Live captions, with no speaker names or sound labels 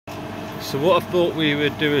So what I thought we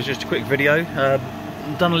would do is just a quick video.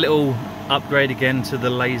 Done a little upgrade again to the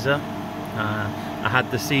laser. I had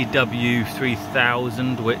the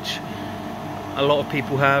CW3000, which a lot of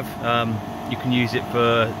people have. You can use it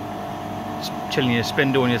for chilling your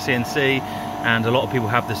spindle and your CNC, and a lot of people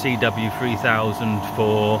have the CW3000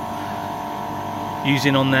 for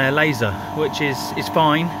using on their laser, which is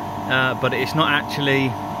fine, but it's not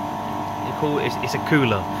actually, it's a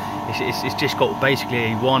cooler. It's just got basically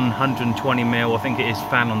a 120mm, I think it is,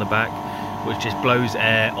 fan on the back, which just blows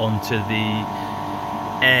air onto the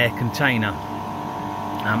air container.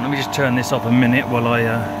 Let me just turn this off a minute while I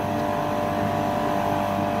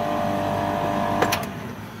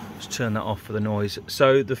just turn that off for the noise.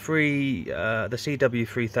 So the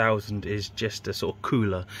CW3000 is just a sort of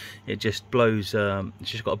cooler. It just blows,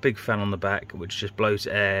 it's just got a big fan on the back which just blows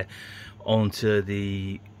air onto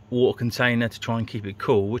the water container to try and keep it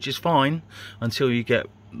cool, which is fine until you get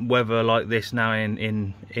weather like this now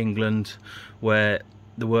in England, where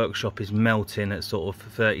the workshop is melting at sort of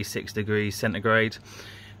 36 degrees centigrade,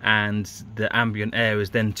 and the ambient air is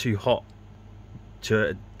then too hot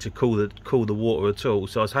to cool the water at all.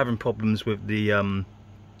 So I was having problems with the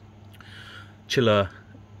chiller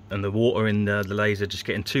and the water in the laser just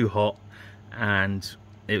getting too hot, and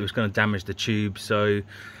it was going to damage the tube. So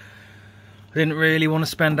I didn't really want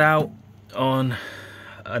to spend out on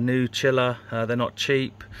a new chiller. They're not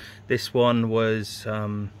cheap. This one was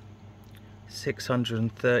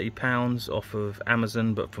 £630 off of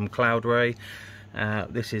Amazon, but from Cloudray.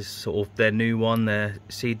 This is sort of their new one, their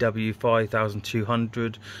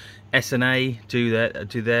CW5200. S&A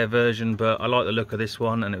do their version, but I like the look of this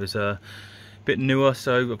one, and it was a bit newer,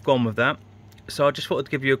 so I've gone with that. So I just thought I'd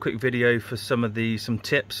give you a quick video for some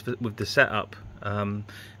tips with the setup, and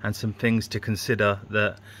some things to consider.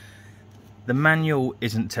 That the manual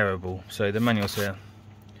isn't terrible. So the manual's here.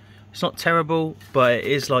 It's not terrible, but it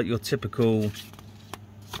is like your typical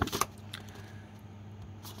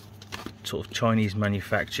sort of Chinese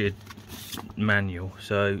manufactured manual.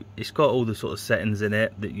 So it's got all the sort of settings in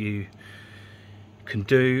it that you can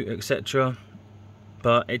do, etc.,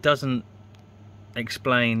 but it doesn't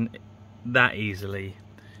explain that easily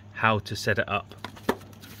how to set it up.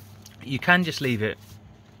 You can just leave it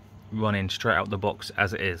running straight out the box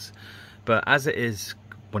as it is, but as it is,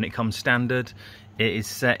 when it comes standard, it is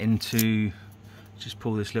set into, just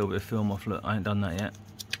pull this little bit of film off. Look, I ain't done that yet.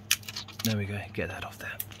 There we go, get that off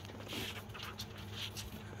there.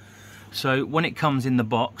 So when it comes in the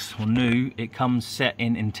box, or new, it comes set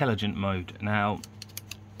in intelligent mode. Now,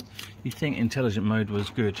 you'd think intelligent mode was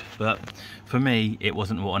good, but for me it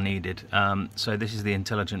wasn't what I needed. So this is the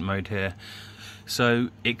intelligent mode here. So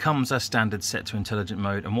it comes as standard set to intelligent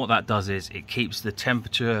mode, and what that does is it keeps the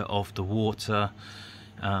temperature of the water,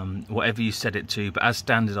 whatever you set it to, but as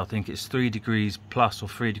standard I think it's 3 degrees plus or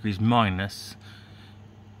 3 degrees minus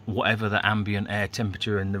whatever the ambient air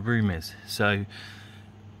temperature in the room is. So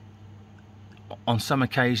on some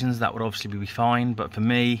occasions that would obviously be fine, but for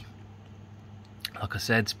me, like I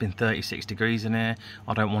said, it's been 36 degrees in here.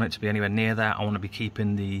 I don't want it to be anywhere near that. I want to be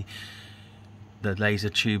keeping the laser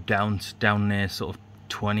tube down near sort of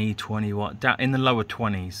 20 watt, down in the lower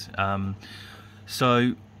 20s.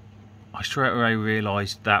 So I straight away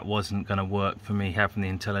realised that wasn't going to work for me, having the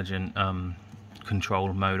intelligent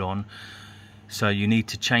control mode on. So you need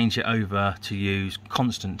to change it over to use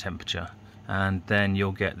constant temperature, and then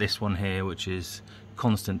you'll get this one here, which is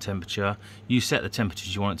constant temperature. You set the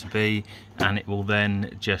temperatures you want it to be, and it will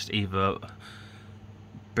then just either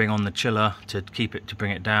bring on the chiller to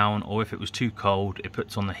bring it down, or if it was too cold, it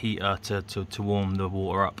puts on the heater to warm the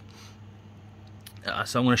water up.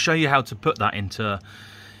 So I'm going to show you how to put that into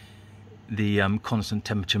the constant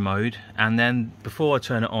temperature mode, and then before I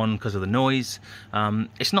turn it on, because of the noise,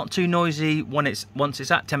 it's not too noisy once it's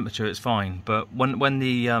at temperature, it's fine, but when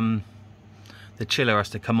the chiller has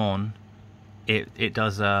to come on, it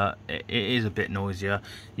is a bit noisier.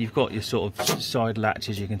 You've got your sort of side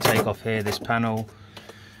latches you can take off here, this panel,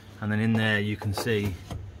 and then in there you can see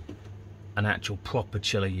an actual proper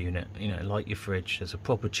chiller unit, you know, like your fridge. There's a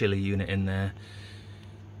proper chiller unit in there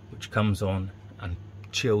which comes on and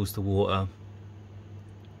chills the water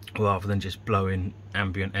rather than just blowing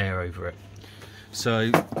ambient air over it.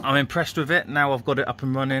 So I'm impressed with it. Now I've got it up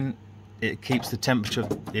and running, it keeps the temperature,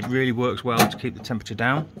 it really works well to keep the temperature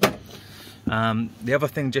down. The other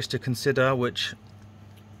thing just to consider, which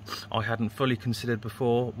I hadn't fully considered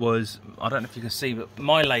before, was, I don't know if you can see, but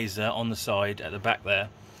my laser on the side at the back there,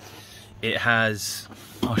 it has,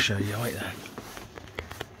 I'll show you, wait there.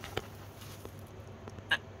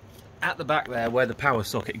 At the back there where the power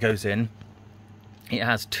socket goes in, it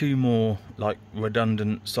has two more like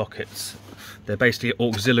redundant sockets. They're basically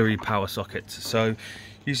auxiliary power sockets. So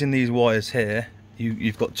using these wires here,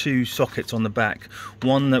 you've got two sockets on the back.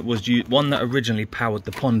 One that originally powered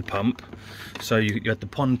the pond pump. So you had the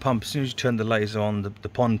pond pump. As soon as you turn the laser on, the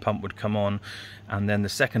pond pump would come on, and then the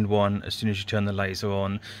second one, as soon as you turn the laser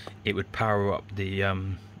on, it would power up the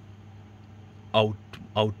old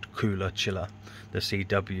cooler chiller, the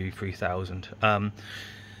CW3000,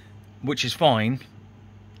 which is fine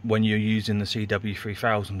when you're using the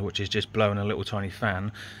CW3000, which is just blowing a little tiny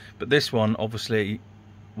fan. But this one, obviously,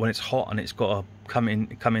 when it's hot and it's got to come in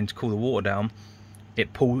to cool the water down,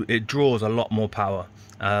 it draws a lot more power.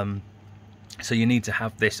 So you need to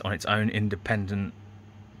have this on its own independent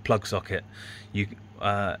plug socket.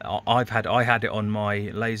 I had it on my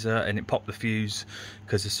laser, and it popped the fuse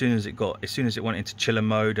because as soon as it went into chiller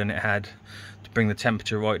mode and it had to bring the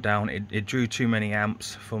temperature right down, it drew too many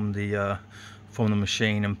amps from the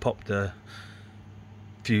machine and popped the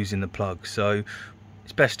fuse in the plug. So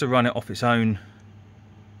it's best to run it off its own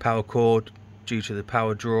power cord due to the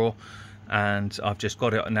power draw. And I've just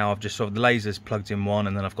got it now. I've just sort of the laser's plugged in one,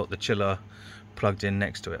 and then I've got the chiller plugged in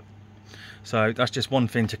next to it. So that's just one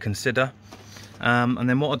thing to consider. And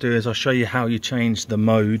then what I'll do is I'll show you how you change the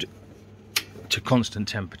mode to constant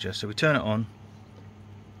temperature. So we turn it on.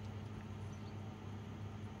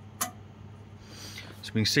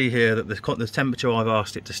 So we can see here that the temperature I've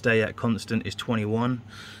asked it to stay at constant is 21,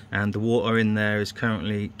 and the water in there is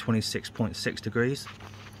currently 26.6 degrees.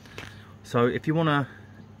 So if you want to,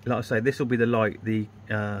 like I say, this will be the light, the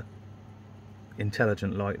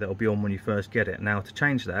intelligent light that will be on when you first get it. Now to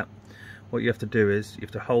change that, what you have to do is you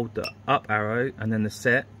have to hold the up arrow and then the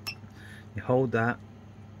set. You hold that,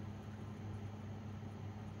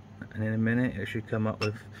 and in a minute it should come up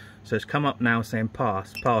with, so it's come up now saying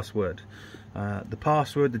password.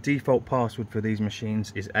 The default password for these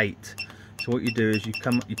machines is 8. So what you do is you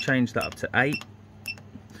change that up to 8,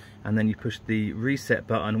 and then you push the reset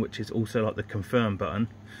button, which is also like the confirm button.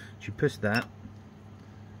 So you push that.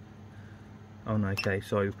 Oh no, okay,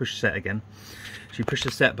 sorry, we push set again. So you push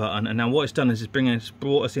the set button, and now what it's done is it's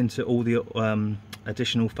brought us into all the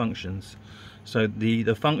additional functions. So the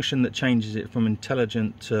function that changes it from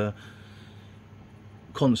intelligent to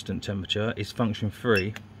constant temperature is function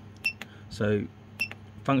 3. So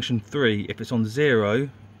function 3, if it's on 0,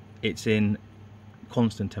 it's in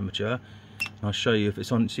constant temperature. And I'll show you if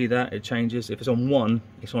it's on, see that, it changes. If it's on 1,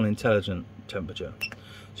 it's on intelligent temperature.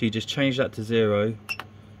 So you just change that to 0,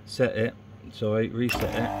 set it, sorry, reset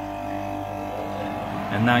it,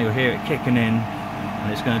 and now you'll hear it kicking in,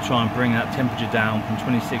 and it's going to try and bring that temperature down from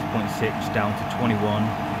 26.6 down to 21.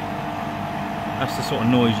 That's the sort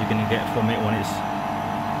of noise you're going to get from it when it's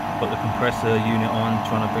got the compressor unit on,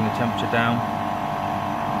 trying to bring the temperature down.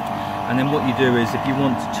 And then what you do is, if you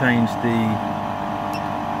want to change the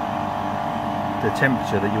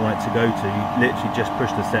temperature that you want it to go to, you literally just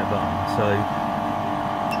push the set button. So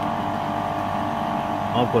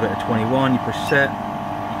I've got it at 21, you push set,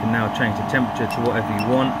 you can now change the temperature to whatever you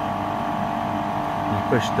want. You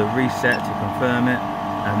push the reset to confirm it,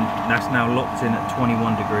 and that's now locked in at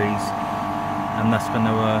 21 degrees, and that's going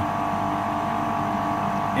to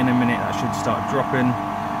in a minute that should start dropping.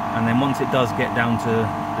 And then once it does get down to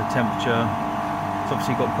the temperature, it's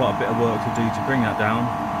obviously got quite a bit of work to do to bring that down,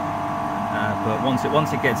 but once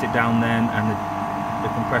it gets it down then, and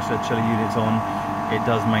the compressor chiller unit's on, it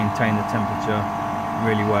does maintain the temperature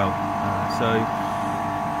really well. So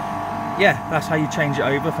yeah, that's how you change it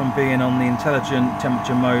over from being on the intelligent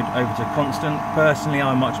temperature mode over to constant. Personally,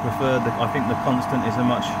 I much prefer I think the constant is a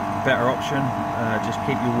much better option. Just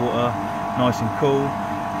keep your water nice and cool,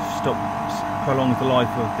 prolongs the life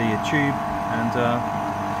of the tube, and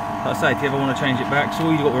like I say, if you ever want to change it back, so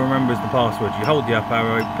all you've got to remember is the password. You hold the up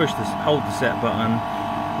arrow, hold the set button,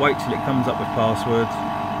 wait till it comes up with password.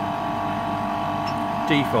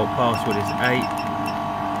 Default password is 8.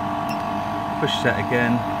 Push set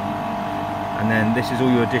again, and then this is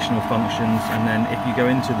all your additional functions. And then if you go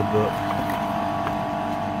into the book,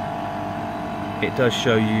 it does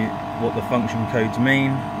show you what the function codes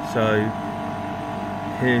mean. So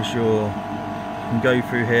here's you can go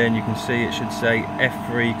through here and you can see it should say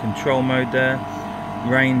F3 control mode there.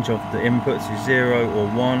 Range of the inputs is 0 or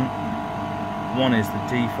 1. 1 is the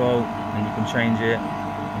default, and you can change it.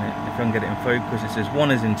 And if I can get it in focus, it says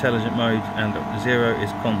 1 is intelligent mode and 0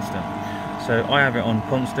 is constant. So I have it on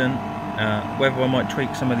constant. Whether I might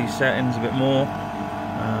tweak some of these settings a bit more,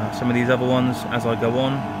 some of these other ones as I go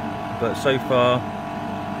on, but so far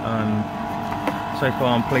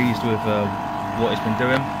I'm pleased with what it's been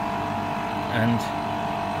doing. And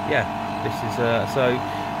yeah, this is so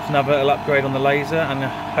another little upgrade on the laser, and I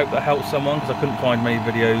hope that helps someone, because I couldn't find many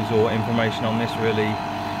videos or information on this really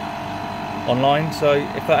online. So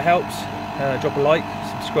if that helps, drop a like,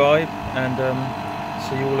 subscribe, and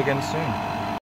see you all again soon.